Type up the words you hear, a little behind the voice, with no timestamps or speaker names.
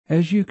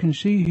As you can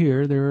see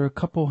here, there are a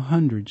couple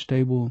hundred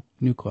stable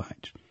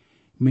nuclides,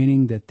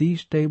 meaning that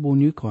these stable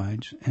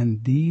nuclides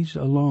and these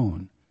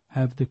alone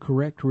have the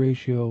correct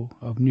ratio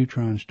of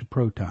neutrons to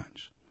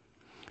protons.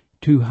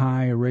 Too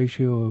high a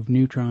ratio of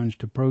neutrons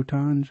to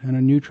protons, and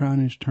a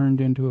neutron is turned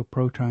into a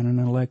proton and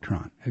an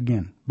electron.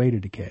 Again, beta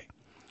decay.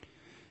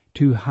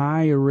 Too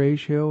high a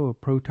ratio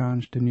of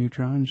protons to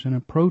neutrons, and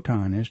a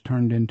proton is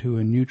turned into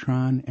a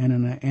neutron and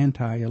an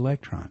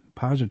anti-electron,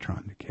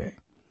 positron decay.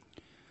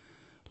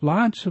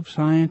 Lots of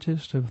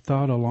scientists have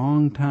thought a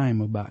long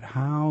time about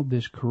how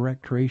this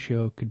correct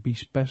ratio could be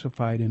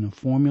specified in a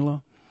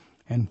formula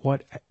and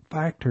what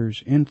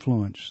factors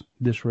influence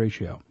this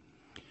ratio.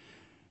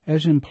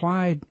 As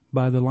implied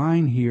by the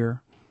line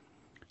here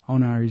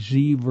on our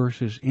Z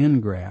versus N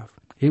graph,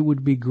 it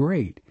would be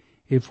great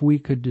if we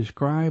could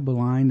describe a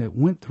line that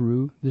went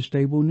through the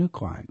stable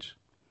nuclides.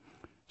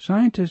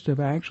 Scientists have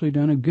actually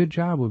done a good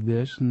job of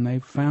this, and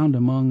they've found,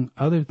 among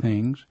other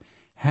things,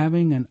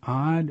 having an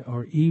odd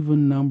or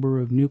even number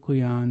of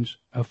nucleons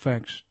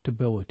affects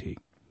stability.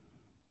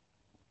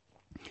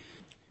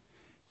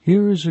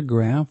 Here is a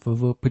graph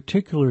of a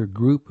particular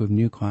group of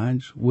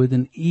nuclides with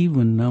an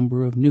even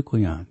number of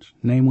nucleons,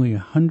 namely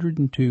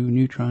 102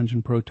 neutrons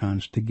and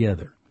protons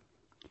together.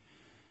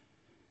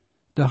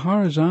 The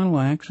horizontal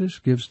axis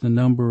gives the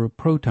number of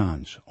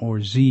protons, or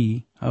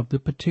Z, of the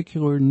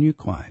particular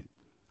nuclide,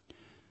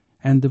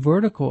 and the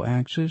vertical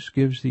axis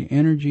gives the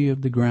energy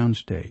of the ground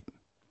state.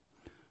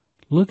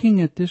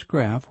 Looking at this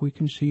graph, we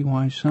can see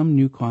why some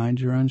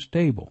nuclides are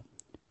unstable.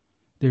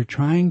 They're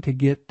trying to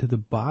get to the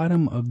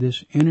bottom of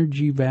this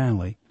energy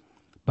valley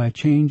by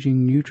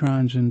changing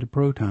neutrons into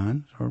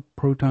protons, or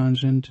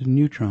protons into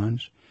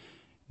neutrons,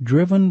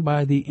 driven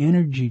by the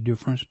energy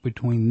difference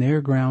between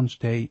their ground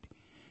state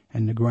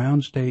and the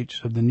ground states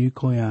of the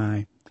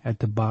nuclei at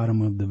the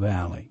bottom of the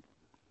valley.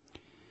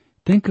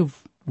 Think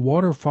of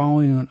water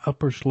falling on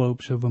upper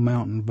slopes of a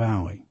mountain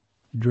valley.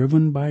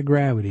 Driven by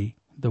gravity,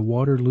 the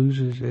water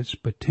loses its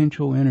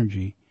potential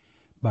energy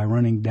by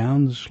running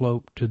down the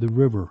slope to the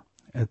river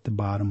at the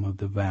bottom of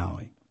the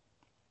valley.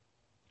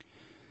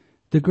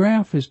 The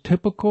graph is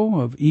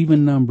typical of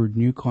even-numbered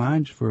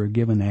nuclides for a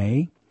given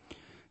A.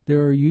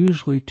 There are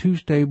usually two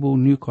stable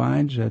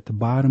nuclides at the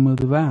bottom of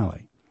the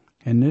valley.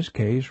 In this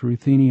case,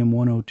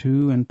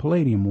 ruthenium-102 and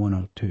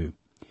palladium-102.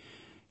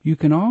 You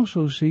can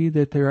also see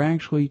that there are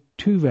actually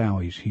two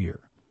valleys here.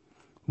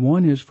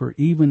 One is for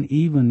even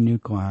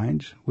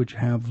nuclides, which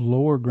have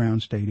lower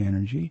ground state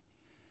energy,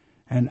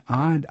 and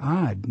odd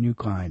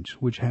nuclides,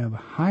 which have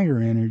higher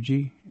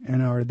energy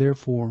and are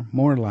therefore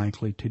more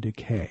likely to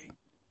decay.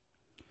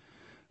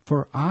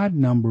 For odd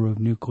number of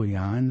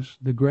nucleons,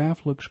 the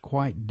graph looks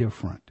quite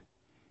different.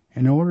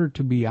 In order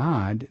to be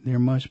odd, there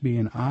must be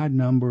an odd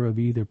number of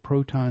either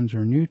protons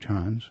or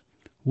neutrons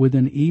with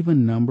an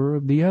even number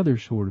of the other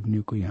sort of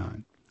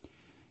nucleon.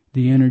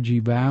 The energy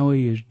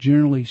valley is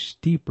generally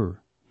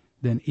steeper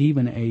than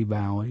even A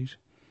valleys,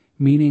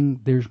 meaning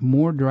there's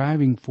more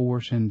driving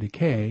force in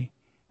decay,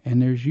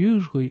 and there's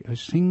usually a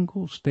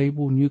single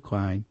stable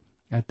nuclide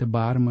at the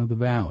bottom of the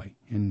valley.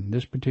 In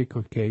this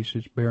particular case,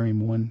 it's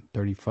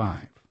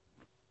barium-135.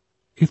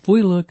 If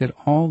we look at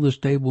all the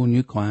stable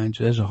nuclides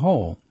as a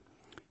whole,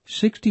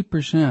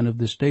 60% of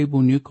the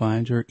stable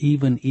nuclides are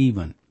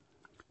even.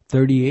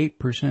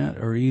 38%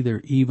 are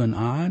either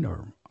even-odd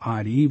or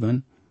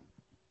odd-even,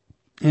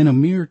 and a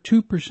mere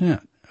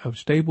 2% of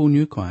stable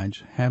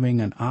nuclides having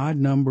an odd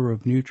number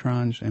of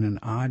neutrons and an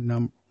odd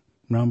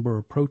number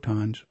of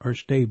protons are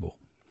stable.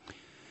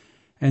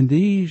 And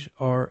these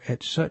are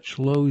at such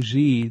low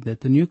Z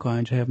that the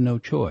nuclides have no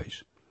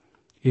choice.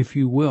 If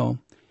you will,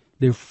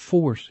 they're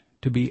forced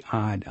to be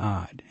odd,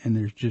 and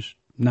there's just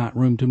not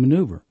room to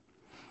maneuver.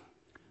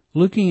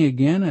 Looking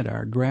again at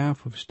our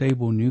graph of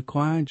stable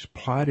nuclides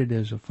plotted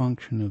as a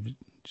function of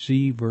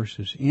Z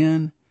versus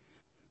N,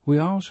 we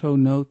also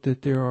note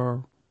that there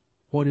are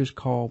what is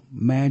called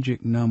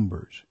magic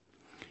numbers.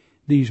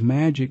 These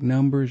magic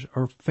numbers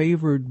are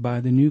favored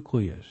by the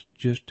nucleus,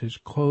 just as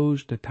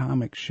closed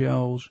atomic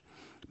shells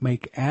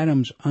make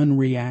atoms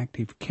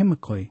unreactive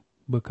chemically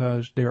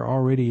because they're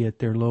already at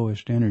their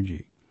lowest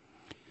energy.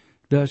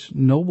 Thus,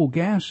 noble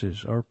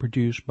gases are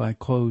produced by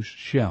closed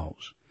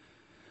shells.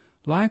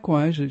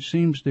 Likewise, it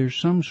seems there's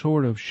some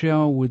sort of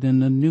shell within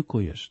the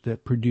nucleus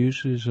that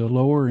produces a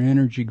lower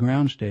energy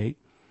ground state,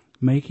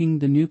 making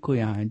the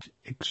nuclides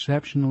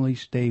exceptionally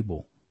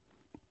stable.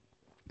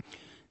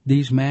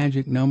 These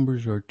magic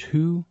numbers are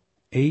 2,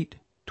 8,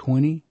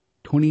 20,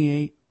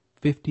 28,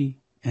 50,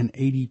 and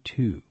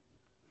 82.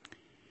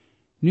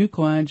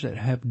 Nuclides that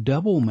have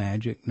double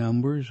magic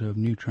numbers of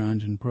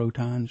neutrons and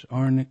protons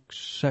are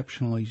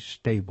exceptionally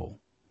stable.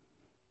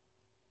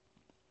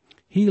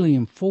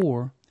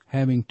 Helium-4,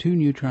 having 2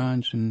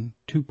 neutrons and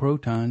 2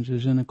 protons,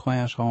 is in a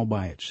class all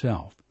by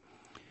itself.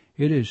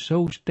 It is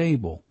so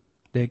stable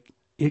that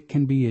it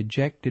can be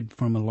ejected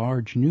from a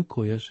large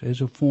nucleus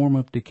as a form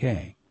of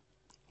decay.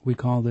 We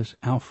call this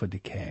alpha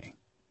decay.